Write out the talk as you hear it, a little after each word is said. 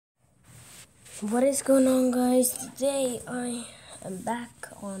What is going on, guys? Today I am back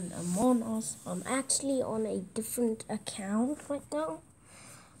on Among Us. I'm actually on a different account right now,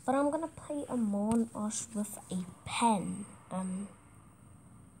 but I'm gonna play Among Us with a pen.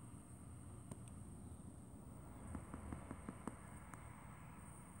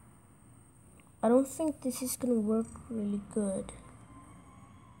 I don't think this is gonna work really good.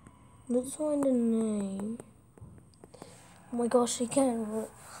 Let's find a name. Oh my gosh, I can't.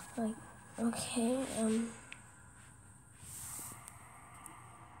 Like, okay,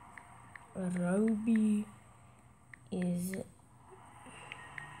 Roby is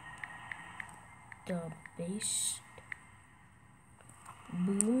the best.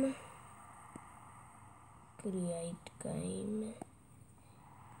 Boom. Create game.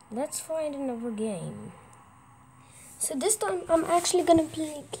 Let's find another game. So this time I'm actually gonna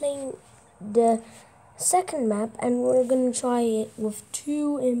be playing the second map, and we're gonna try it with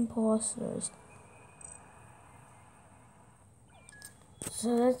 2 imposters. So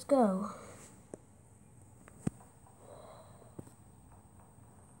let's go.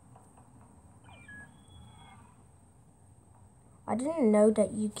 I didn't know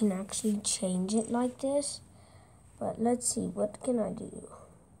that you can actually change it like this, but let's see, what can I do?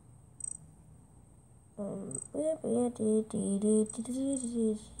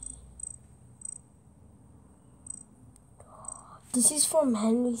 This is from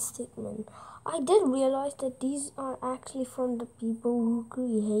Henry Stickmin. I did realize that these are actually from the people who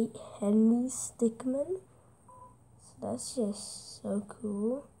create Henry Stickmin. So that's just so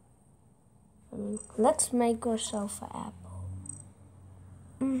cool. Let's make ourselves an apple.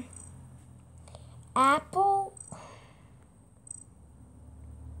 Apple?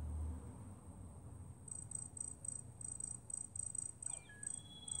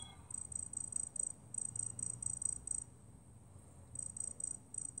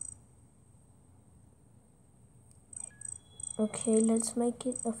 Okay, let's make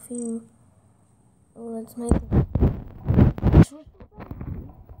it a few. Let's make it.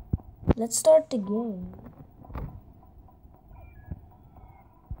 Let's start the game.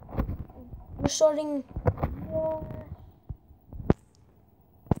 We're starting.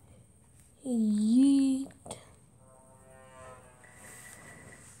 Yeet.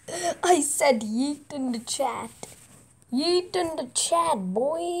 I said yeet in the chat. Yeet in the chat,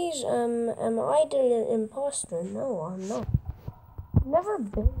 boys. Am I the imposter? No, I'm not. Never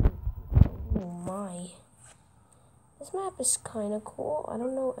been. Oh my. This map is kind of cool. I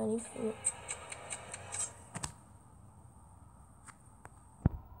don't know anything.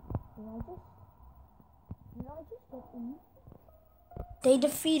 They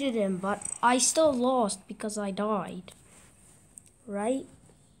defeated him, but I still lost because I died. Right?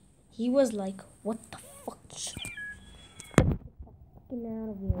 He was like, what the fuck? Get out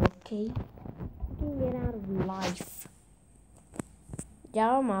of here, okay? Get out of life.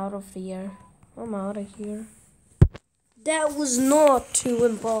 Yeah, I'm out of here. I'm out of here. That was not 2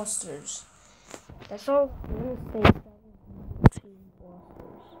 imposters. That's all I'm gonna say. That was 2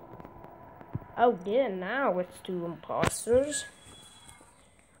 imposters. Oh, now it's 2 imposters.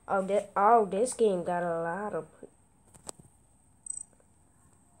 Oh, this game got a lot of.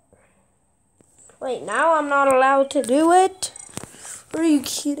 Wait, now I'm not allowed to do it? Are you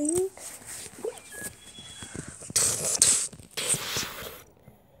kidding?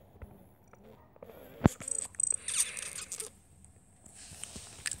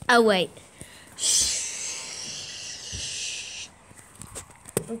 Oh, wait. Shh.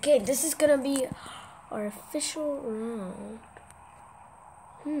 Okay, this is gonna be our official round.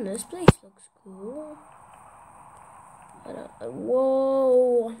 This place looks cool.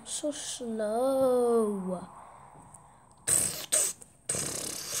 Whoa, I'm so slow.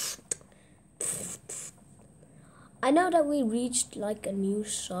 I know that we reached like a new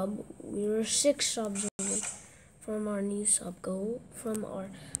sub. We were 6 subs away from our new sub goal, from our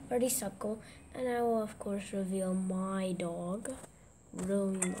 30 sub goal, and I will of course reveal my dog,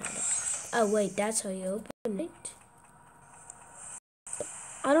 Roby my dog. Oh wait, that's how you open it.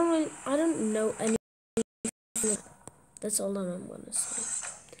 I don't know anything. That's all that I'm gonna say.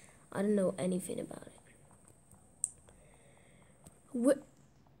 I don't know anything about it.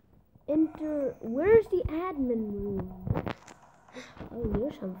 Where's the admin room? Oh,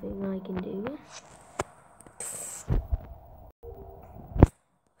 here's something I can do.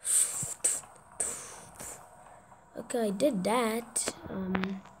 Okay, I did that.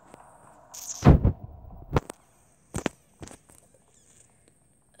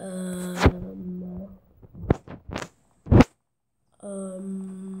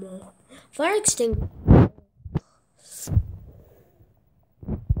 Fire extinguisher.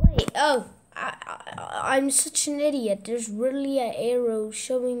 Wait, oh, I'm such an idiot. There's really an arrow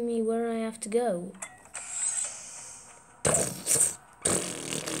showing me where I have to go.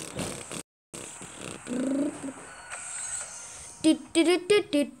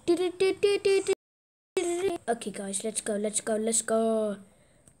 Okay, guys, let's go.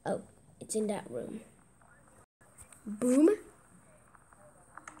 Oh, it's in that room. Boom.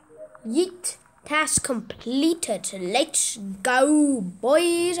 Yeet. Task completed. Let's go,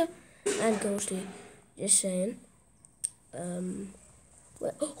 boys and ghostly. Just saying.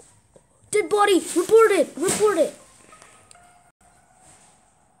 What? Oh, dead body. Report it.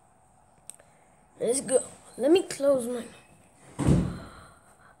 Let's go. Let me close my.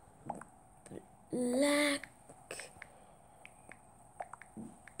 Black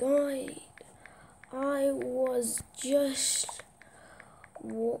died. I was just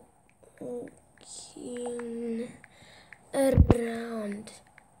walking around,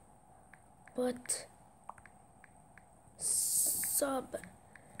 but sub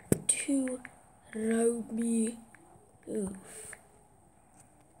to roby. Oof.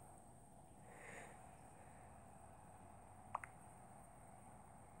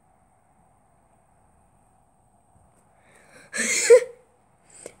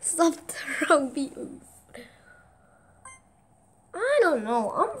 Stop the roby. Oof. I don't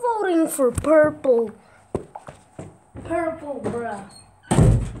know. I'm voting for purple. Purple, bruh.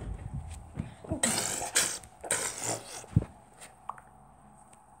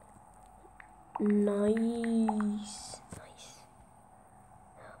 Nice.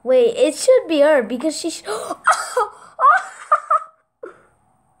 Wait, it should be her because she's.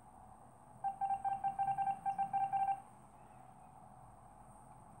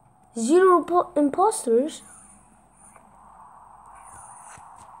 Zero imposters?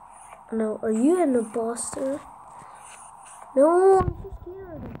 No, are you an imposter? No, I'm so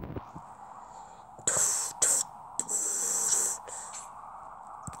scared.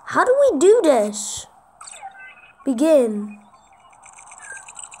 How do we do this? Begin.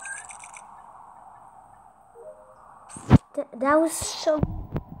 That was so.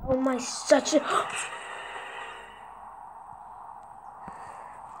 Oh my, such a.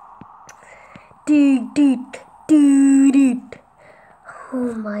 Dude.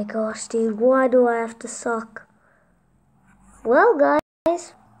 Oh my gosh, dude, why do I have to suck? Well, guys.